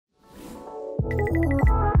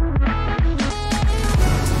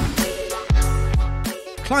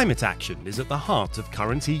Climate action is at the heart of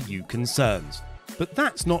current EU concerns, but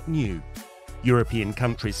that's not new. European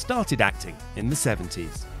countries started acting in the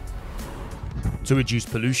 70s. To reduce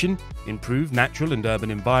pollution, improve natural and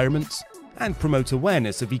urban environments, and promote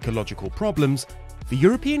awareness of ecological problems, the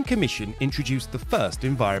European Commission introduced the first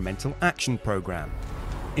Environmental Action Programme.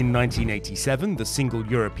 In 1987, the Single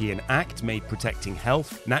European Act made protecting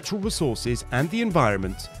health, natural resources and the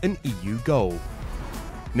environment an EU goal.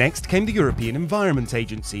 Next came the European Environment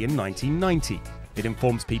Agency in 1990. It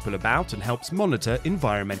informs people about and helps monitor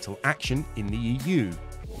environmental action in the EU.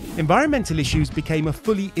 Environmental issues became a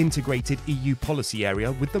fully integrated EU policy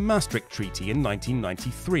area with the Maastricht Treaty in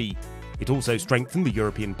 1993. It also strengthened the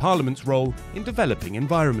European Parliament's role in developing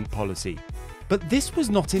environment policy. But this was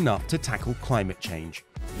not enough to tackle climate change.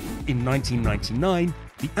 In 1999,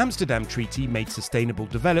 the Amsterdam Treaty made sustainable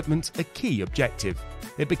development a key objective.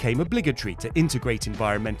 It became obligatory to integrate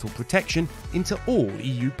environmental protection into all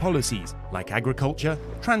EU policies, like agriculture,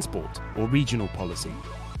 transport, or regional policy.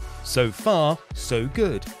 So far, so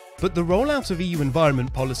good. But the rollout of EU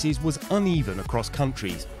environment policies was uneven across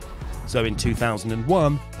countries. So in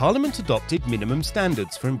 2001, Parliament adopted minimum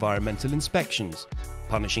standards for environmental inspections,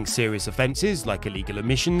 punishing serious offences like illegal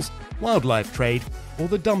emissions, wildlife trade, or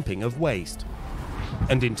the dumping of waste.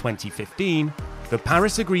 And in 2015, the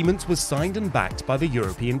Paris Agreement was signed and backed by the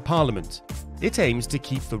European Parliament. It aims to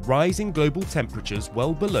keep the rise in global temperatures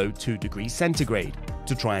well below 2 degrees centigrade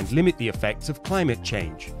to try and limit the effects of climate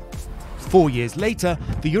change. 4 years later,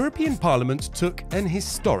 the European Parliament took an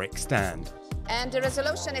historic stand. And the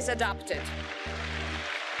resolution is adopted.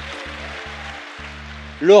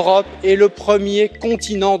 L'Europe est le premier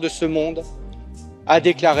continent de ce monde à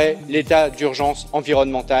déclarer l'état d'urgence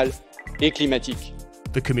environnementale et climatique.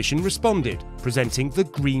 The Commission responded, presenting the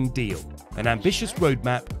Green Deal, an ambitious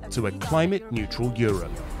roadmap to a climate-neutral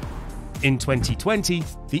Europe. In 2020,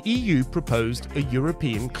 the EU proposed a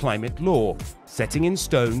European climate law, setting in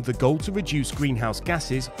stone the goal to reduce greenhouse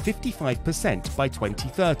gases 55% by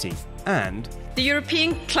 2030, and the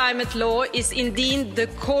European climate law is indeed the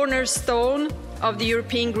cornerstone of the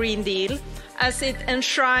European Green Deal, as it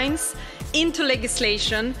enshrines into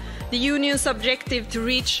legislation the Union's objective to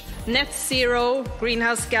reach net zero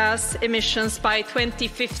greenhouse gas emissions by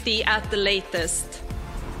 2050 at the latest.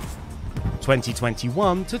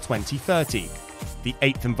 2021 to 2030. The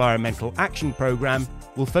 8th Environmental Action Programme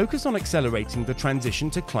will focus on accelerating the transition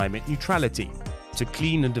to climate neutrality, to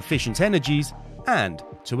clean and efficient energies, and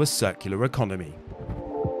to a circular economy.